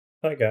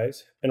Hi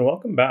guys, and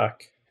welcome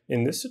back.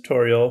 In this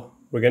tutorial,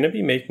 we're going to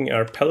be making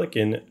our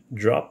Pelican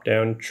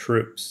drop-down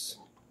troops.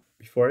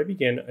 Before I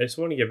begin, I just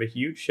want to give a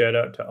huge shout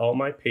out to all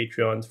my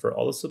Patreons for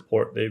all the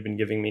support they've been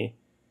giving me,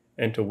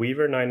 and to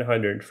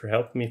Weaver900 for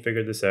helping me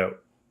figure this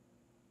out.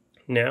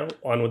 Now,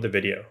 on with the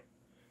video.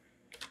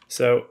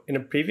 So, in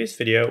a previous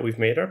video, we've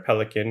made our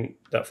Pelican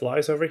that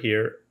flies over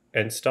here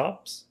and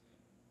stops,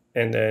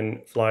 and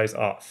then flies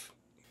off.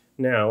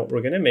 Now, we're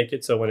going to make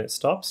it so when it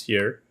stops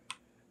here,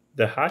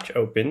 the hatch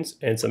opens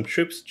and some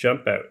troops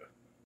jump out.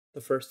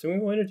 The first thing we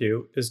want to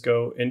do is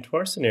go into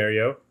our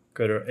scenario,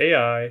 go to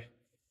AI,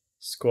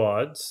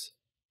 Squads,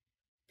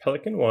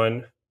 Pelican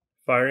 1,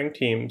 Firing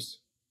Teams,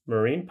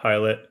 Marine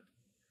Pilot,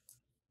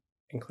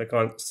 and click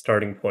on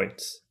Starting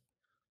Points.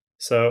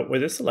 So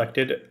with this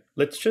selected,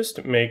 let's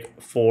just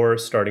make 4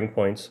 starting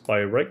points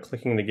by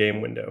right-clicking the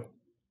game window.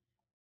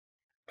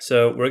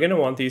 So we're going to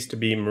want these to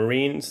be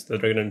Marines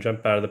that are going to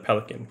jump out of the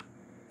Pelican.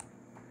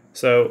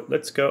 So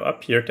let's go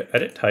up here to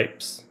Edit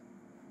Types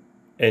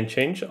and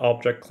change the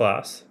object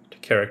class to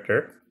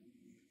Character.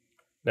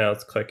 Now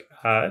let's click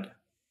Add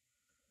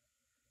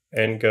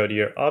and go to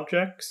your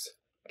Objects,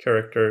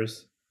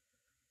 Characters.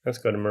 Let's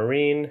go to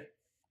Marine,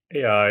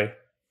 AI,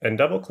 and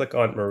double click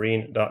on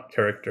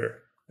marine.character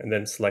and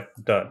then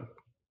select Done.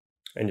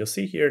 And you'll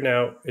see here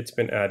now it's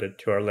been added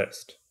to our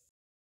list.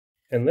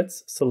 And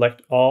let's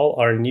select all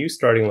our new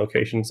starting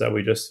locations that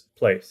we just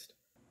placed.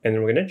 And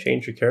then we're going to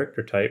change the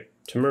character type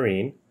to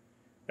Marine.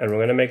 And we're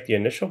going to make the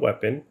initial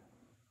weapon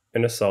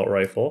an assault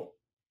rifle.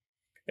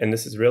 And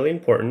this is really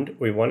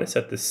important. We want to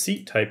set the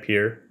seat type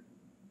here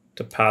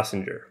to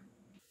passenger.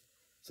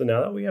 So now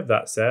that we have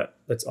that set,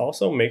 let's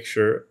also make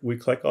sure we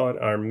click on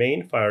our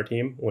main fire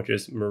team, which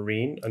is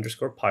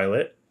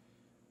Marine_pilot.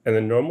 And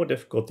the normal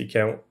difficulty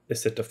count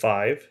is set to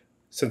 5,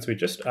 since we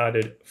just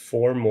added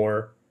 4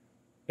 more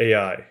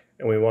AI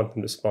and we want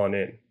them to spawn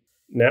in.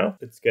 Now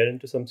let's get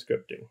into some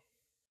scripting.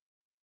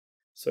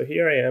 So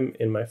here I am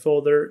in my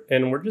folder,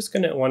 and we're just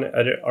going to want to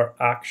edit our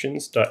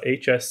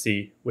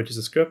actions.hsc, which is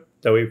a script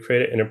that we've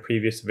created in a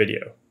previous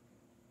video.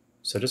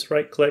 So just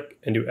right click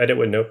and do edit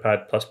with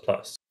Notepad++.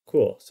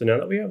 Cool, so now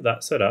that we have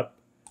that set up,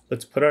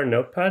 let's put our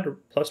Notepad++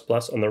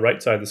 on the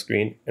right side of the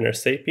screen and our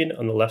Sapien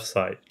on the left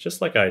side,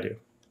 just like I do.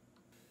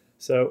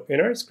 So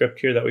in our script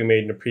here that we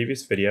made in a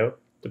previous video,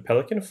 the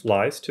Pelican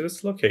flies to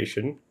this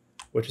location,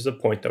 which is a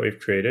point that we've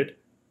created,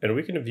 and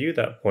we can view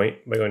that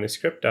point by going to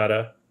Script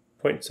Data,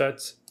 Point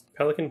Sets,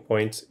 Pelican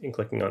Points, and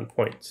clicking on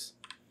Points.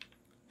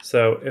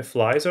 So it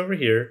flies over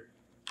here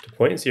to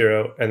point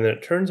 0, and then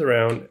it turns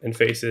around and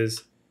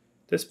faces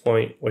this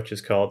point, which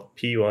is called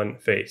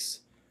P1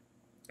 face.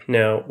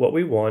 Now, what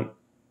we want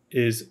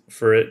is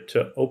for it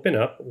to open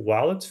up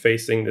while it's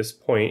facing this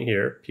point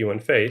here,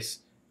 P1 face,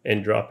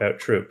 and drop out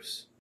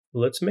troops.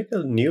 Let's make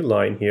a new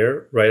line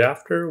here right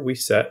after we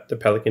set the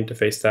Pelican to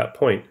face that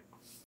point.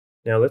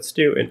 Now let's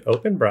do an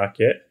open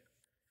bracket,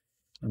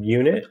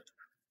 unit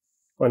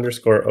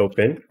underscore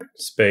open,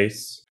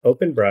 space,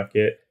 open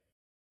bracket,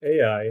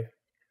 AI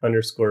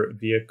underscore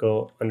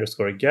vehicle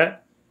underscore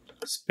get,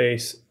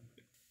 space,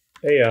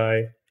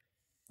 AI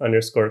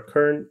underscore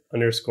current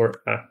underscore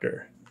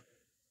actor.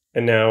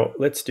 And now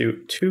let's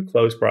do 2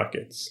 close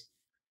brackets.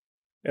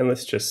 And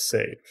let's just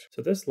save.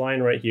 So this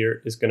line right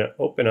here is going to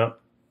open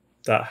up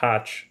that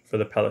hatch for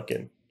the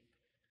Pelican.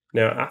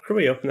 Now after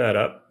we open that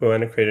up, we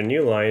want to create a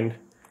new line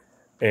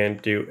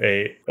and do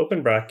a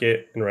open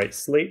bracket and write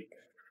sleep,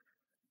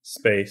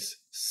 space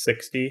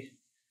 60,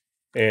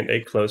 and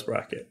a close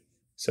bracket.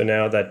 So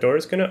now that door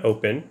is going to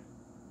open,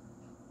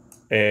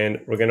 and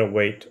we're going to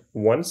wait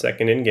 1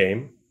 second in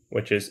game,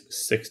 which is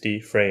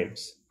 60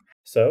 frames.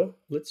 So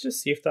let's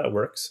just see if that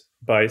works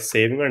by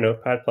saving our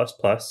Notepad++,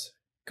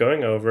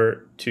 going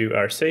over to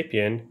our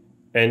Sapien,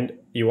 and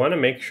you want to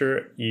make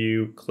sure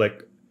you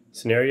click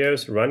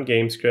Scenarios, Run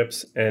Game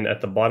Scripts, and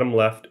at the bottom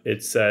left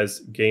it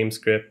says Game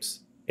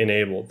Scripts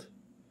Enabled.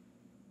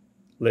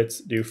 Let's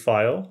do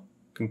File,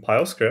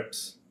 Compile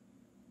Scripts,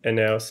 and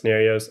now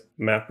Scenarios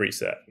Map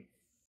Reset.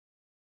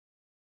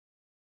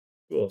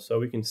 Cool, so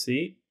we can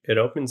see it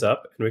opens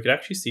up and we can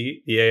actually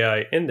see the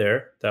AI in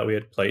there that we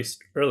had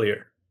placed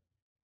earlier.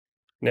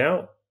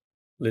 Now,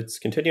 let's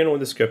continue on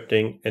with the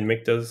scripting and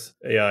make those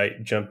AI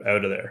jump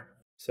out of there.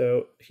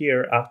 So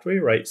here, after we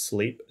write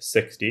sleep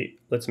 60,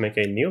 let's make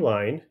a new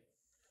line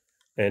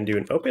and do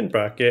an open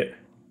bracket,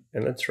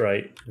 and let's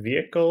write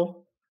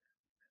vehicle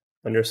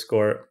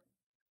underscore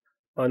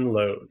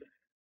unload.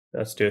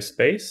 Let's do a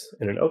space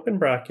and an open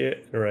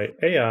bracket and write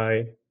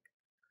AI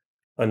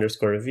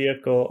underscore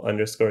vehicle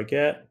underscore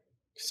get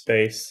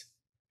space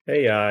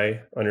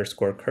AI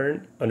underscore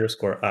current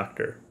underscore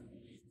actor.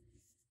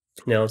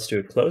 Now let's do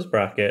a close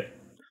bracket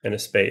and a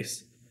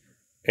space,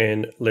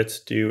 and let's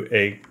do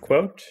a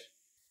quote,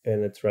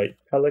 and let's write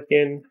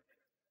Pelican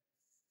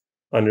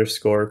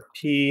underscore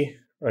P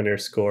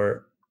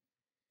underscore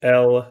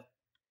L01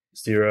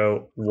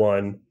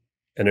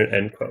 and an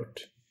end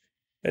quote.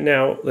 And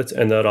now let's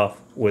end that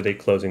off with a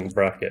closing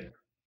bracket.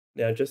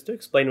 Now just to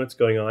explain what's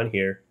going on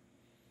here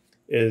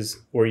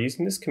is we're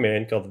using this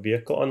command called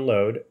vehicle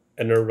unload,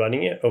 and we're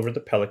running it over the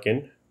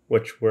Pelican,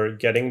 which we're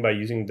getting by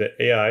using the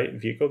AI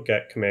vehicle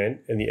get command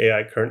and the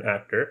AI current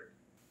actor.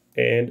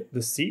 And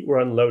the seat we're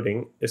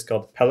unloading is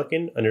called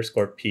Pelican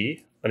 _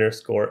 P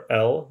 _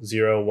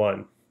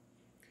 L01.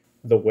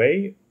 The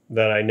way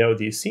that I know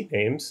these seat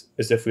names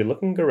is if we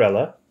look in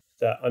Gorilla,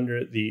 that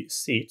under the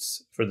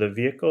seats for the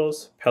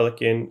vehicles,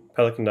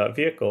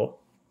 Pelican.vehicle,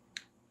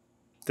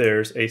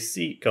 there's a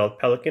seat called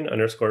Pelican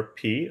 _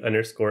 P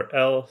 _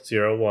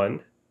 L01,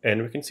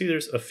 and we can see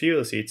there's a few of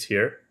the seats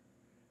here,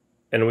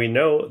 and we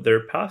know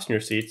they're passenger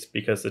seats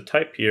because the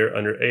type here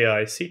under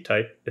AI seat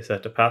type is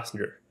set to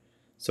passenger.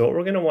 So what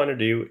we're going to want to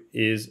do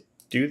is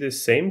do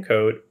this same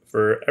code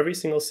for every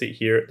single seat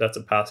here that's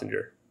a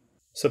passenger.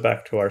 So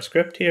back to our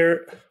script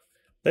here,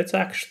 let's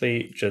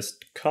actually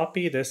just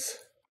copy this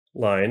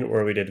line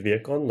where we did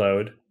vehicle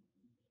unload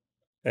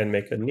and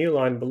make a new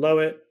line below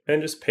it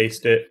and just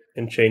paste it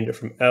and change it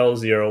from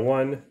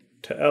L01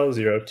 to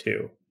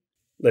L02.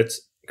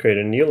 Let's create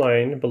a new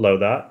line below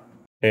that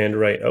and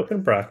write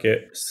open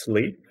bracket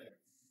sleep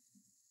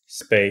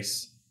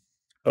space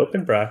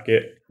open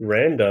bracket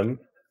random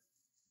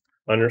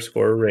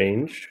 _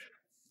 range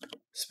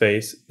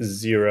space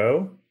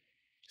 0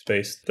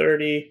 space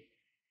 30,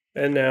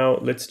 and now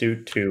let's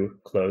do 2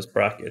 close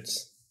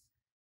brackets.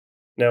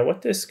 Now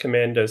what this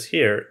command does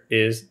here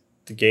is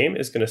the game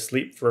is going to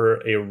sleep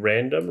for a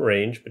random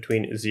range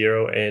between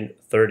 0 and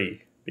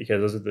 30 because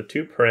those are the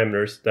 2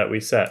 parameters that we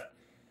set.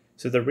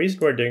 So the reason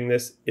we're doing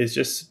this is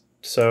just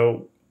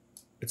so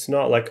it's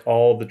not like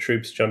all the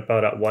troops jump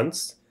out at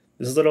once.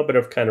 There's a little bit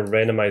of kind of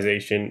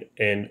randomization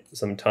and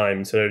some time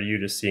instead of you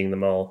just seeing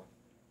them all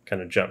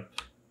kind of jump.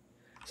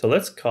 So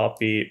let's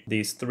copy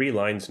these 3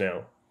 lines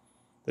now.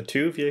 The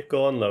 2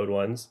 vehicle unload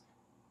ones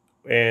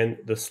and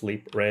the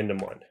sleep random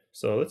one.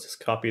 So let's just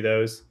copy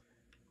those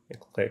and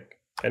click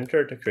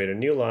enter to create a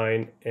new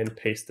line and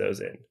paste those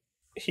in.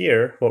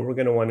 Here, what we're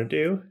going to want to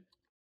do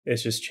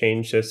is just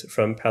change this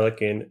from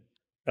Pelican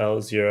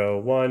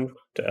L01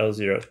 to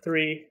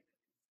L03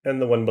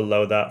 and the one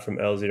below that from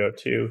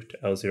L02 to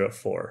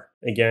L04.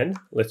 Again,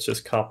 let's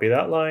just copy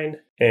that line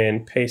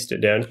and paste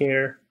it down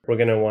here. We're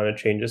going to want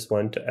to change this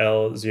one to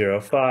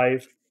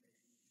L05.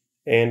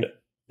 And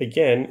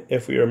again,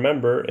 if we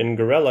remember in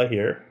Gorilla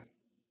here,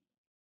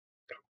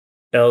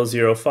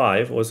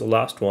 L05 was the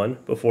last one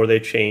before they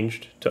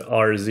changed to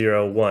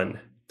R01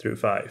 through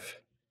 5.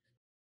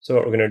 So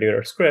what we're going to do in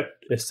our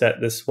script is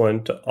set this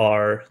one to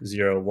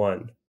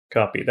R01.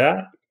 Copy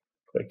that,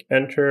 click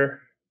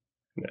enter,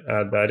 and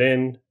add that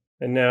in.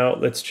 And now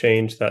let's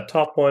change that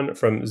top one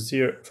from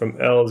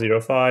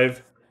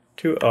L05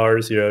 to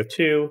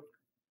R02,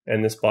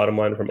 and this bottom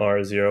one from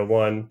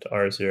R01 to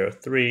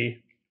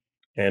R03.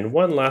 And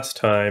one last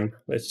time,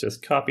 let's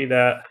just copy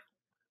that,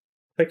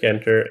 click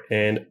enter,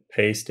 and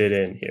paste it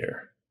in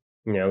here.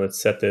 Now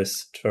let's set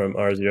this from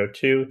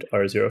R02 to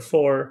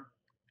R04,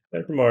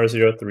 and from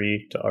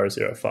R03 to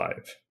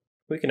R05.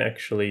 We can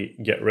actually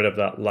get rid of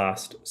that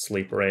last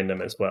sleep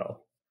random as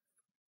well.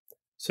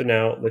 So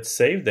now let's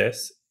save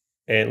this,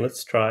 and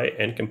let's try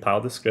and compile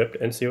the script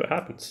and see what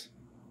happens.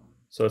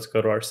 So let's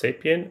go to our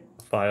Sapien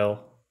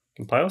file,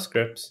 compile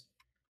scripts,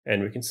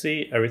 and we can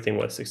see everything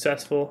was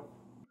successful.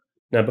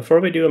 Now before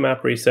we do a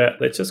map reset,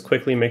 let's just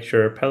quickly make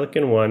sure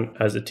Pelican 1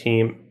 has a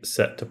team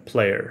set to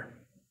player.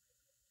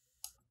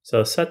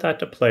 So set that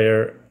to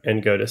player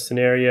and go to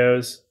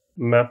scenarios,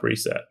 map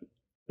reset.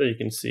 So you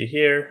can see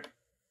here,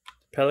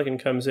 Pelican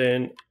comes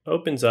in,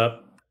 opens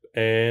up,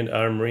 and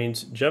our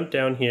Marines jump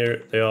down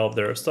here. They all have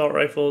their assault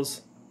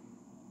rifles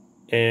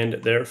and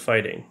they're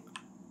fighting.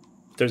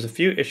 There's a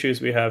few issues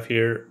we have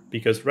here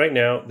because right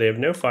now they have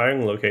no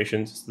firing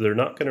locations, so they're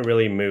not going to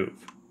really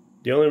move.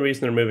 The only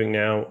reason they're moving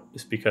now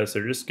is because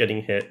they're just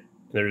getting hit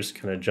and they're just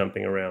kind of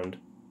jumping around.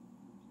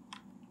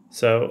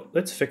 So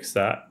let's fix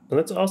that, and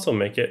let's also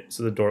make it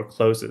so the door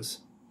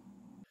closes.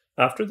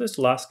 After this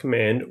last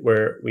command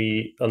where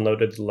we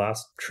unloaded the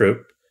last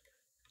troop,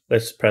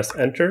 let's press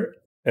enter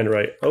and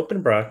write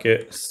open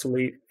bracket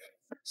sleep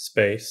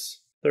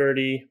space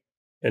 30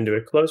 and do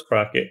a close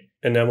bracket.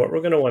 And now what we're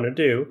going to want to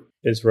do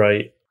is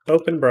write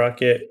open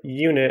bracket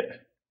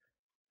unit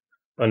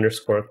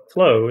 _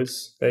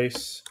 close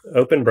space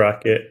open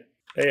bracket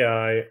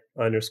AI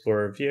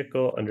 _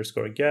 vehicle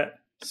 _ get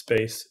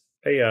space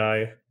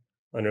AI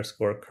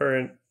 _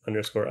 current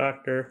 _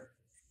 actor.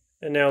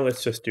 And now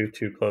let's just do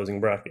 2 closing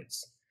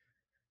brackets.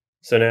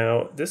 So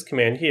now this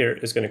command here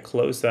is going to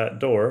close that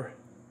door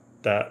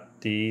that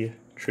the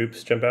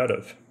troops jump out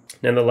of.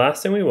 Now the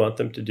last thing we want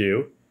them to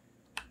do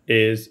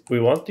is we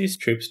want these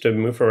troops to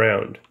move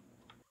around.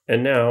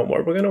 And now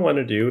what we're going to want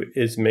to do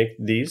is make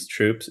these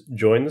troops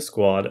join the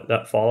squad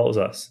that follows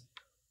us.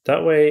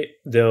 That way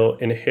they'll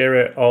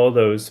inherit all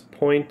those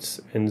points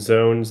and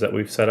zones that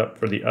we've set up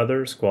for the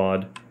other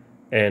squad,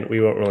 and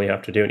we won't really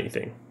have to do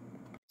anything.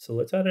 So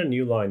let's add a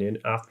new line in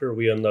after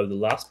we unload the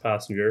last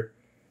passenger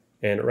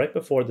and right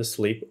before the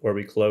sleep where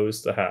we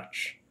close the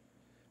hatch.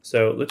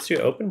 So let's do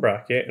open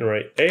bracket and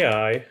write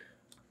AI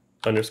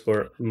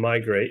 _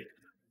 migrate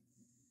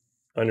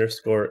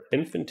 _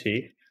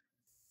 infantry.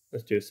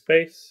 Let's do a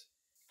space,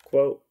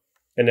 quote,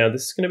 And now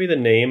this is going to be the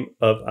name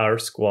of our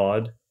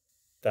squad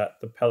that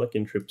the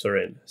Pelican troops are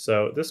in.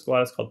 So this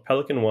squad is called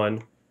Pelican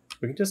 1.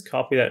 We can just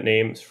copy that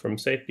name from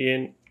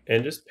Sapien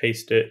and just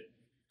paste it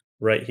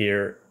right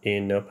here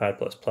in Notepad++.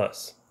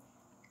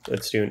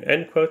 Let's do an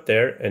end quote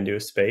there and do a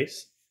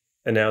space.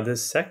 And now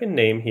this second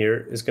name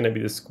here is going to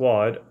be the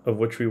squad of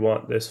which we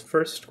want this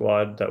first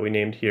squad that we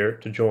named here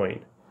to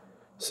join.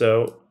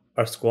 So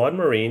our squad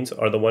Marines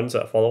are the ones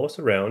that follow us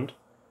around.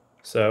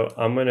 So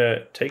I'm going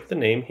to take the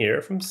name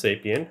here from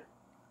Sapien,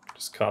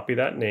 just copy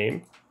that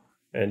name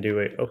and do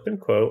a open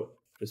quote,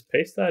 just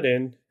paste that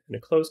in, and a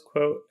close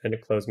quote and a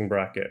closing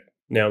bracket.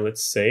 Now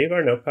let's save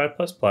our Notepad++,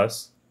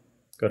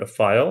 go to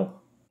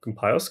File,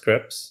 Compile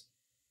Scripts,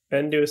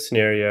 and do a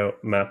scenario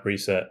map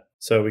reset.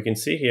 So we can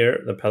see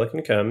here the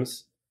Pelican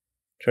comes,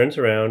 turns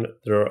around,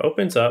 the door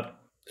opens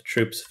up, the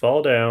troops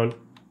fall down,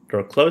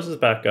 door closes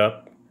back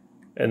up,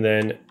 and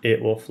then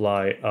it will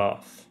fly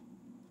off.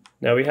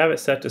 Now we have it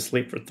set to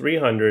sleep for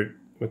 300.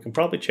 We can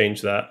probably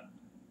change that.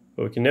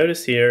 But we can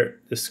notice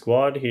here, the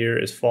squad here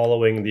is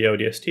following the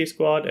ODST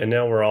squad, and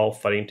now we're all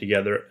fighting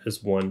together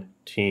as one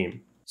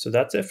team. So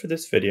that's it for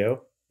this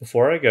video.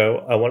 Before I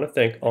go, I want to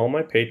thank all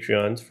my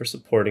Patreons for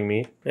supporting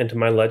me, and to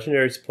my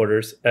legendary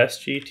supporters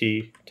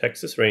SGT,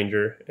 Texas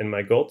Ranger, and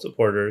my gold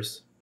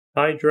supporters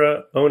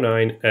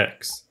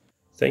Hydra09X.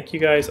 Thank you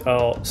guys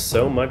all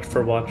so much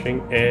for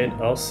watching, and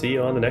I'll see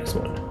you on the next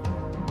one.